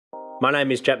My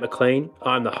name is Jack McLean.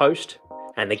 I'm the host,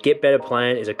 and the Get Better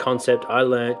Plan is a concept I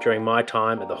learnt during my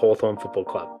time at the Hawthorn Football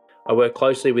Club. I work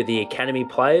closely with the academy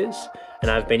players, and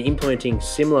I've been implementing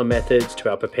similar methods to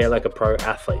our Prepare Like a Pro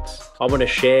athletes. I want to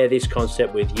share this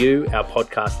concept with you, our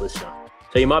podcast listener.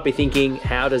 So you might be thinking,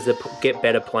 how does the Get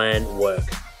Better Plan work?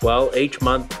 Well, each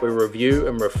month we review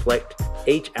and reflect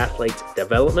each athlete's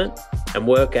development and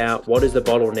work out what is the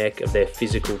bottleneck of their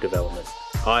physical development,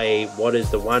 i.e. what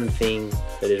is the one thing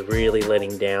that is really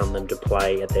letting down them to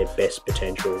play at their best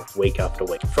potential week after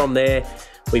week. From there,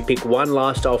 we pick one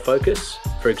lifestyle focus,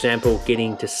 for example,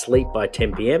 getting to sleep by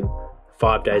 10 p.m,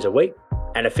 5 days a week,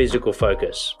 and a physical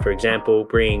focus, for example,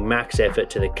 bringing max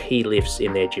effort to the key lifts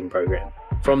in their gym program.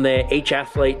 From there, each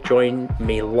athlete join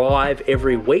me live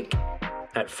every week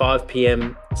at 5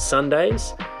 p.m.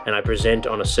 Sundays, and I present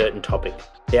on a certain topic.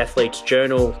 The athletes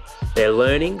journal their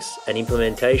learnings and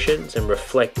implementations and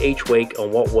reflect each week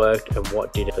on what worked and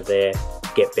what didn't for their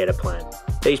Get Better Plan.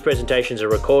 These presentations are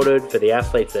recorded for the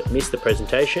athletes that missed the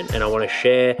presentation, and I want to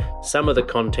share some of the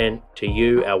content to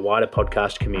you, our wider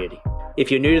podcast community.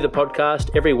 If you're new to the podcast,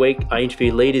 every week I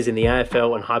interview leaders in the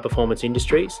AFL and high performance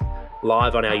industries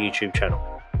live on our YouTube channel.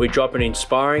 We drop an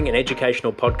inspiring and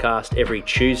educational podcast every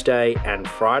Tuesday and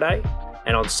Friday.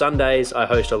 And on Sundays, I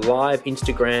host a live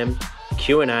Instagram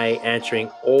Q&A answering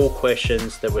all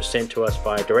questions that were sent to us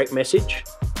via direct message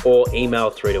or email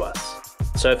through to us.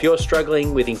 So if you're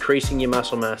struggling with increasing your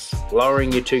muscle mass,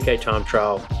 lowering your 2K time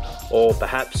trial, or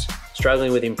perhaps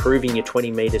struggling with improving your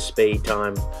 20-meter speed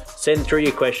time, send through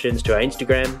your questions to our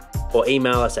Instagram or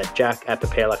email us at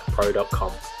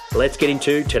jack@preparelikeapro.com. Let's get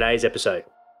into today's episode.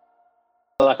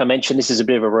 Like I mentioned, this is a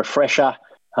bit of a refresher.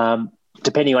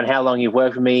 Depending on how long you've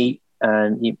worked with me,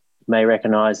 you may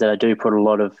recognise that I do put a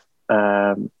lot of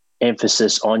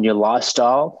emphasis on your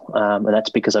lifestyle, and that's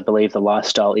because I believe the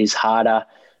lifestyle is harder,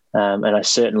 and I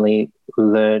certainly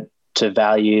learnt to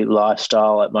value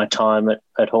lifestyle at my time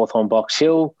at Hawthorn Box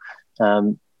Hill,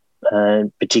 and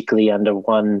particularly under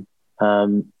one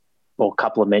or a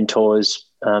couple of mentors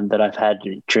that I've had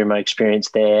during my experience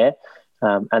there.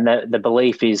 And the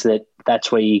belief is that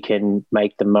that's where you can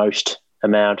make the most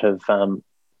amount of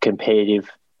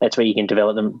that's where you can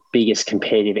develop the biggest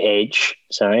competitive edge,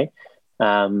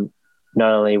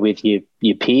 not only with your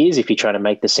peers if you're trying to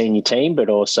make the senior team, but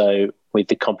also with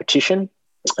the competition.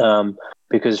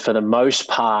 Because for the most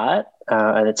part,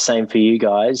 and it's the same for you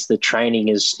guys, the training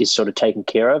is sort of taken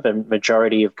care of, and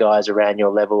majority of guys around your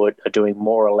level are doing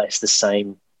more or less the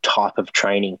same type of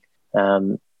training.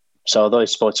 So although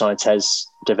sports science has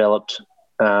developed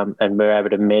and we're able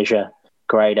to measure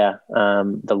greater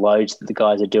the loads that the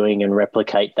guys are doing and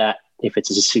replicate that if it's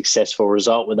a successful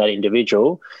result with that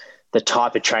individual, the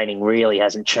type of training really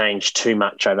hasn't changed too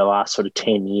much over the last sort of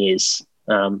 10 years.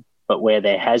 But where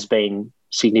there has been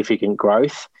significant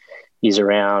growth is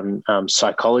around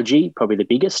psychology, probably the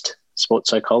biggest, sports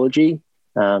psychology.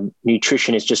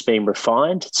 Nutrition has just been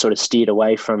refined. It's sort of steered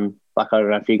away from, like, I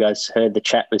don't know if you guys heard the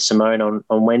chat with Simone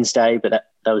on Wednesday, but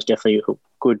that was definitely a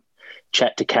good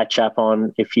chat to catch up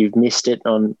on if you've missed it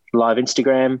on live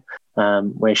Instagram,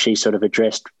 where she sort of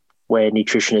addressed where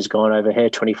nutrition has gone over her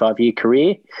 25-year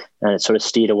career, and it sort of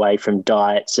steered away from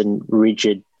diets and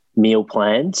rigid meal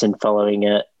plans and following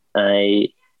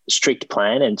a strict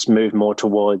plan, and it's moved more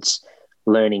towards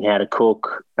learning how to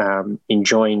cook,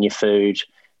 enjoying your food,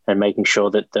 and making sure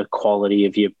that the quality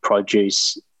of your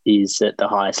produce is at the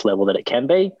highest level that it can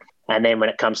be. And then when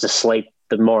it comes to sleep,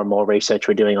 the more and more research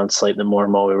we're doing on sleep, the more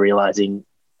and more we're realising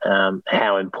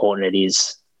how important it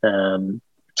is. And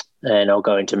I'll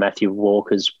go into Matthew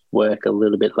Walker's work a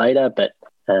little bit later, but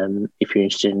if you're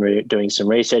interested in doing some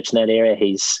research in that area,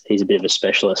 he's a bit of a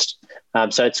specialist.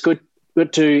 So it's good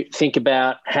to think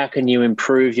about how can you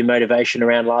improve your motivation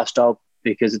around lifestyle,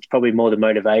 because it's probably more the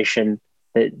motivation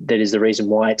that is the reason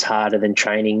why it's harder than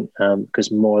training, because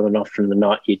more than often than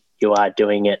not, you are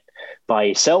doing it by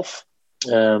yourself.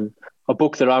 A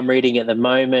book that I'm reading at the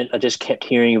moment, I just kept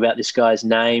hearing about this guy's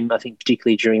name, I think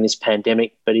particularly during this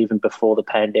pandemic, but even before the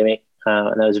pandemic.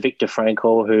 And that was Viktor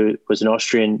Frankl, who was an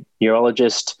Austrian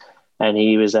neurologist, and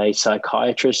he was a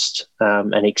psychiatrist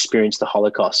and experienced the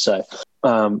Holocaust. So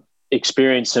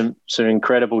experienced some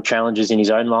incredible challenges in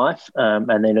his own life,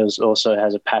 and then also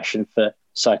has a passion for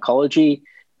psychology,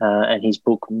 and his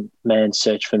book, Man's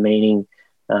Search for Meaning,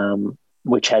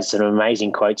 which has some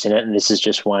amazing quotes in it, and this is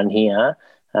just one here.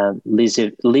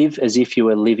 Live as if you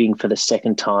were living for the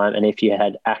second time and if you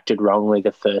had acted wrongly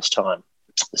the first time.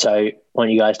 So I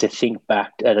want you guys to think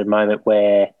back at a moment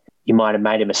where you might have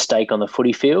made a mistake on the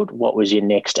footy field. What was your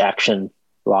next action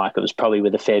like? It was probably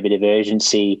with a fair bit of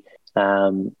urgency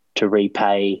to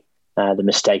repay the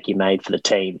mistake you made for the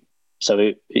team.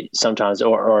 So sometimes,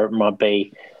 or it might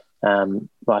be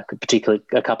like particularly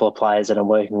a couple of players that I'm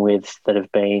working with that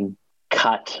have been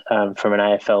cut from an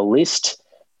AFL list.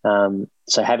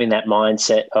 So having that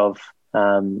mindset of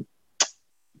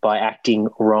by acting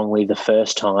wrongly the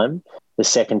first time, the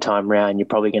second time round, you're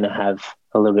probably going to have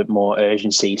a little bit more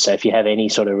urgency. So if you have any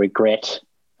sort of regret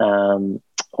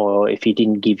or if you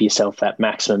didn't give yourself that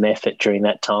maximum effort during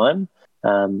that time,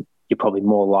 you're probably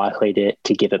more likely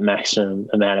to give it maximum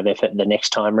amount of effort the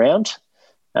next time round.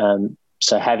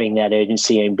 So having that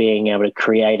urgency and being able to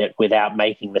create it without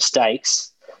making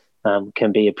mistakes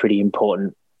can be a pretty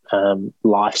important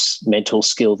life's mental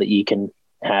skill that you can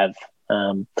have.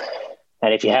 And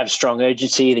if you have strong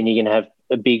urgency, then you're going to have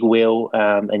a big will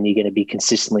and you're going to be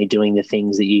consistently doing the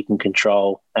things that you can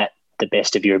control at the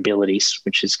best of your abilities,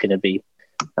 which is going to be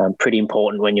pretty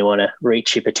important when you want to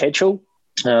reach your potential.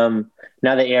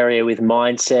 Another area with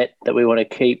mindset that we want to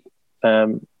keep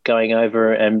going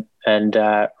over and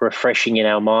refreshing in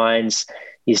our minds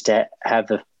is to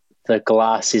have the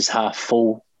glass is half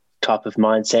full type of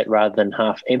mindset rather than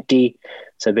half empty.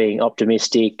 So being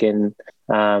optimistic and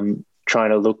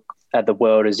trying to look at the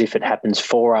world as if it happens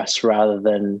for us rather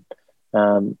than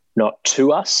not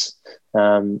to us.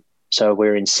 So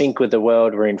we're in sync with the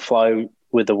world, we're in flow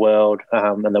with the world,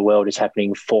 and the world is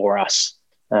happening for us.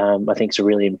 I think it's a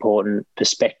really important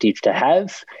perspective to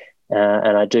have.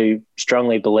 And I do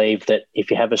strongly believe that if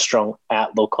you have a strong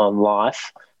outlook on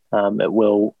life, it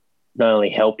will not only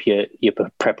help your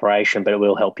preparation, but it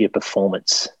will help your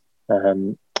performance.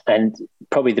 And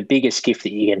probably the biggest gift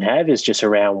that you can have is just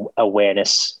around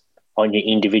awareness on your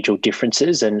individual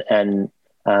differences and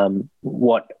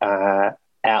what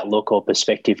outlook or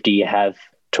perspective do you have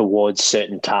towards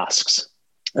certain tasks.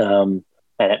 And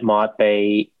it might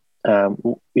be,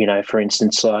 for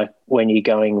instance, like when you're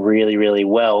going really, really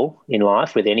well in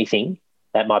life with anything,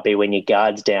 that might be when your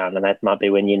guard's down and that might be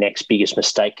when your next biggest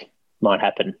mistake might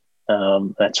happen.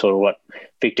 That's sort of what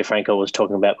Viktor Frankl was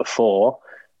talking about before.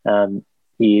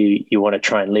 You want to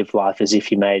try and live life as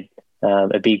if you made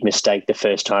a big mistake the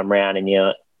first time round and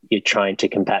you're trying to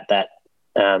combat that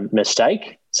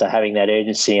mistake. So having that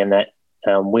urgency and that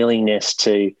willingness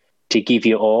to give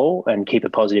you all and keep a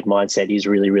positive mindset is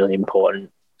really, really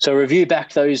important. So review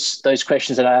back those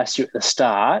questions that I asked you at the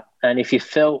start. And if you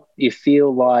feel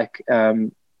like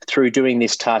through doing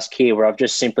this task here where I've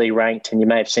just simply ranked, and you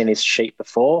may have seen this sheet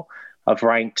before, I've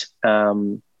ranked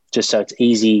just so it's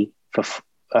easy for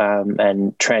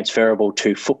and transferable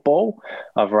to football.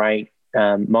 I've ranked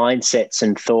mindsets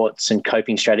and thoughts and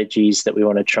coping strategies that we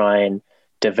want to try and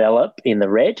develop in the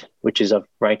red, which is I've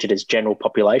ranked it as general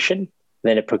population.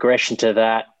 Then a progression to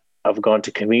that, I've gone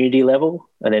to community level,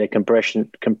 and then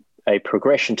a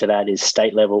progression to that is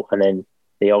state level, and then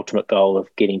the ultimate goal of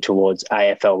getting towards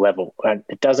AFL level. And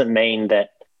it doesn't mean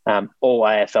that all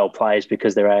AFL players,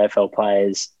 because they're AFL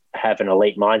players, have an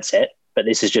elite mindset, but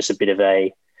this is just a bit of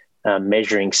a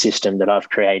measuring system that I've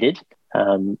created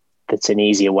that's an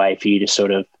easier way for you to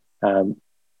sort of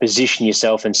position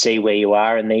yourself and see where you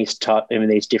are in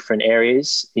these different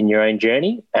areas in your own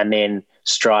journey, and then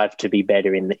strive to be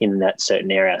better in that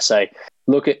certain area. So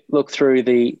look through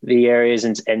the areas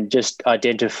and just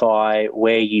identify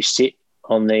where you sit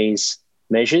on these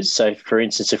measures. So for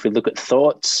instance, if we look at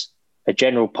thoughts, a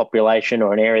general population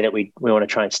or an area that we want to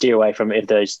try and steer away from, if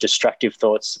those destructive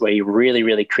thoughts where you're really,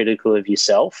 really critical of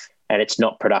yourself and it's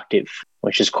not productive,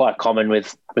 which is quite common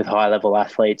with high level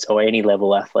athletes or any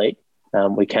level athlete.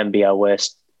 We can be our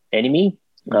worst enemy,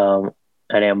 and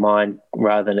our mind,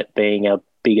 rather than it being our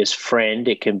biggest friend,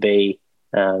 it can be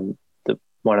one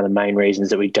of the main reasons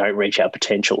that we don't reach our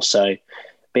potential. So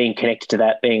being connected to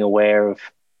that, being aware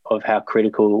of how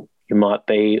critical you might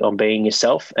be on being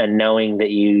yourself, and knowing that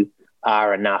you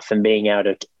are enough, and being able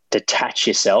to detach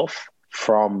yourself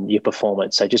from your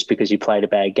performance. So just because you played a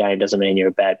bad game doesn't mean you're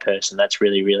a bad person. That's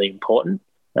really, really important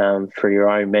for your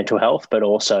own mental health, but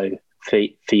also for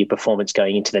your performance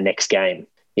going into the next game.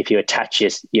 If you attach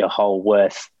your whole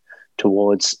worth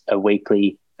towards a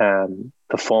weekly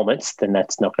performance, then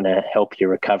that's not going to help your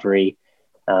recovery.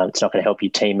 It's not going to help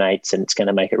your teammates, and it's going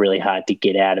to make it really hard to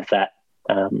get out of that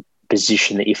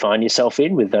position that you find yourself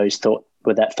in with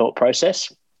that thought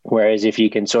process. Whereas if you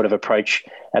can sort of approach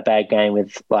a bad game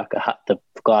with like the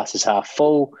glass is half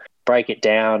full, break it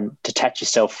down, detach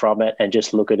yourself from it, and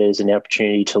just look at it as an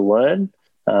opportunity to learn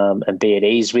and be at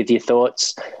ease with your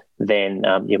thoughts, then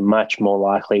you're much more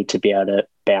likely to be able to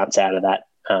bounce out of that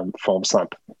form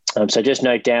slump. So just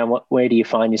note down where do you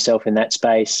find yourself in that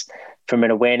space. From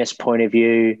an awareness point of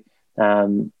view,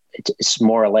 it's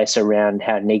more or less around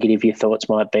how negative your thoughts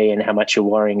might be and how much you're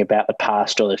worrying about the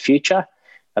past or the future.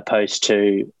 opposed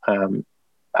to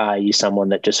are you someone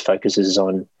that just focuses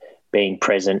on being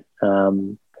present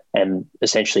and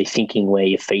essentially thinking where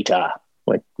your feet are,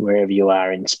 wherever you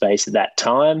are in space at that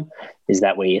time, is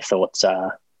that where your thoughts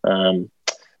are,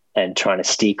 and trying to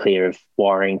steer clear of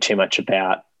worrying too much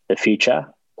about the future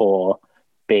or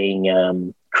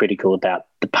being critical about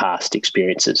the past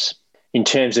experiences. In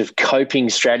terms of coping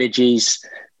strategies,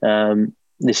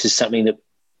 this is something that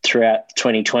throughout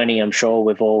 2020, I'm sure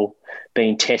we've all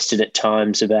been tested at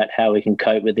times about how we can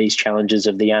cope with these challenges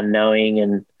of the unknowing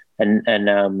and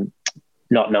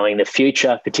not knowing the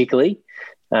future, particularly,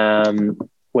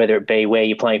 whether it be where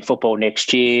you're playing football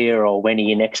next year or when are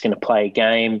you next going to play a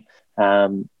game.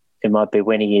 It might be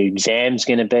when are your exams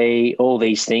going to be, all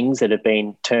these things that have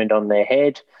been turned on their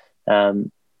head.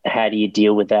 How do you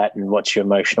deal with that, and what's your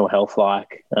emotional health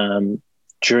like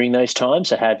during those times?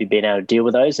 So how have you been able to deal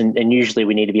with those? And usually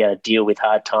we need to be able to deal with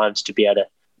hard times to be able to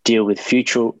deal with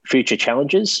future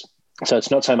challenges. So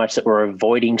it's not so much that we're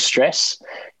avoiding stress.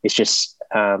 It's just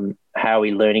how are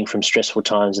we learning from stressful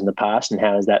times in the past, and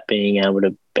how is that being able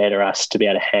to better us to be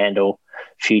able to handle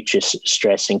future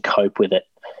stress and cope with it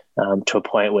to a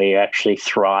point where you actually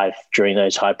thrive during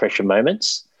those high pressure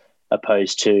moments,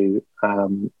 opposed to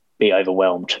be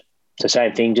overwhelmed. So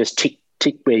same thing, just tick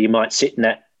where you might sit in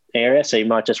that area. So you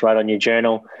might just write on your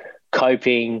journal,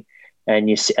 coping, and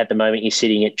at the moment you're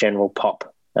sitting at general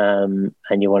pop, and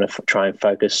you want to try and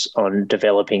focus on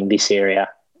developing this area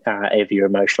of your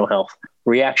emotional health.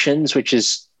 Reactions, which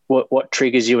is what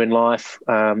triggers you in life,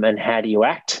 and how do you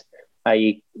act? Are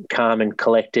you calm and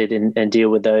collected and deal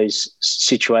with those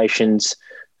situations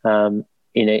in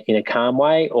a calm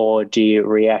way, or do you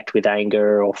react with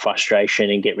anger or frustration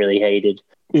and get really heated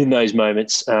in those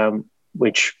moments,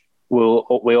 which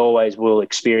we always will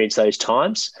experience those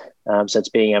times. So it's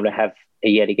being able to have,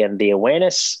 yet again, the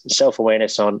awareness,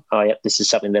 self-awareness on, oh, yep, this is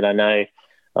something that I know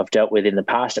I've dealt with in the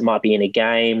past. It might be in a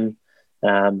game,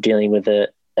 dealing with a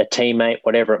teammate,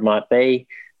 whatever it might be.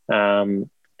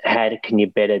 How can you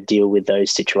better deal with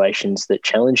those situations that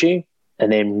challenge you?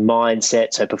 And then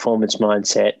mindset, so performance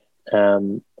mindset.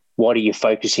 What are you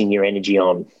focusing your energy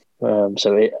on?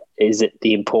 Is it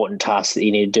the important tasks that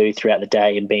you need to do throughout the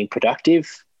day and being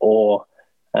productive, or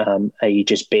are you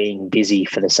just being busy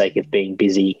for the sake of being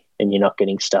busy and you're not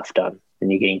getting stuff done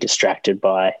and you're getting distracted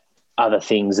by other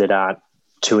things that aren't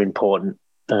too important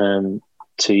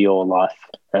to your life?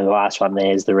 And the last one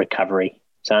there is the recovery.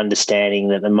 So understanding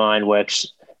that the mind works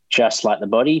just like the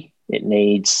body. It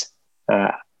needs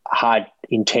hard,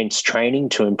 intense training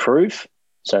to improve.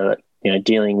 So,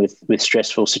 dealing with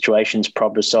stressful situations,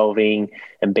 problem solving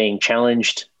and being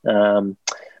challenged.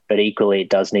 But equally, it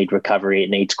does need recovery. It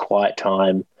needs quiet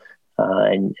time,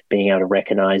 and being able to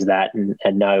recognize that and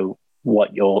know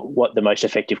what the most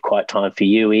effective quiet time for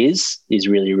you is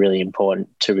really, really important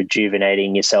to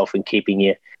rejuvenating yourself and keeping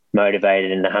you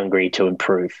motivated and hungry to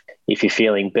improve. If you're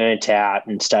feeling burnt out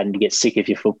and starting to get sick of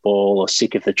your football or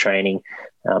sick of the training,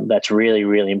 that's really,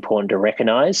 really important to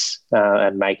recognize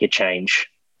and make a change.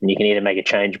 And you can either make a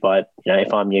change by,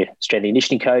 if I'm your strength and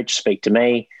conditioning coach, speak to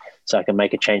me so I can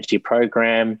make a change to your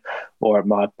program, or it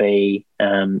might be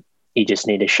you just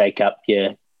need to shake up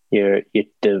the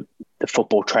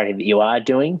football training that you are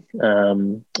doing,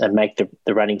 and make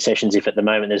the running sessions. If at the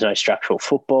moment there's no structural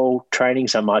football training,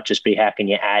 so it might just be how can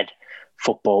you add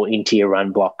football into your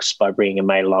run blocks by bringing a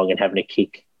mate along and having a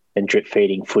kick and drip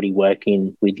feeding footy work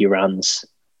in with your runs.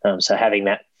 So having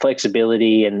that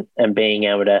flexibility and being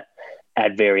able to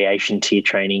add variation to your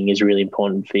training is really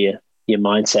important for your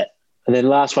mindset. And then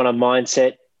last one on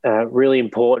mindset, really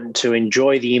important to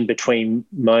enjoy the in-between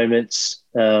moments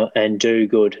and do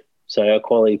good. So a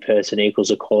quality person equals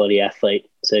a quality athlete.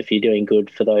 So if you're doing good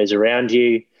for those around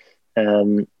you,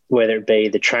 whether it be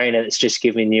the trainer that's just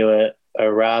giving you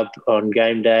a rub on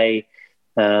game day,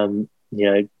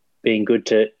 being good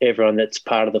to everyone that's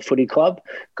part of the footy club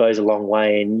goes a long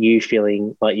way, and you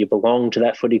feeling like you belong to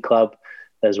that footy club,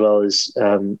 as well as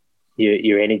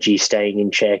your energy staying in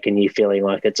check and you feeling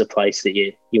like it's a place that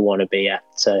you want to be at.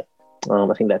 So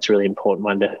I think that's a really important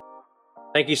one to.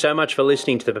 Thank you so much for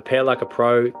listening to the Prepare Like a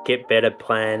Pro Get Better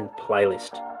Plan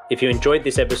playlist. If you enjoyed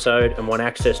this episode and want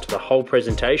access to the whole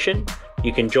presentation,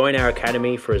 you can join our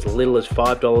academy for as little as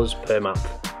 $5 per month.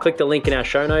 Click the link in our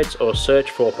show notes or search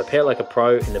for Prepare Like a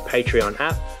Pro in the Patreon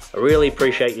app. I really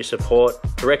appreciate your support.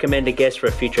 To recommend a guest for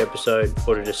a future episode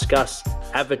or to discuss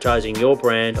advertising your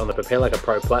brand on the Prepare Like a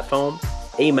Pro platform,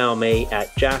 email me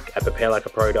at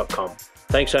jack@preparelikeapro.com.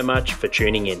 Thanks so much for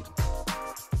tuning in.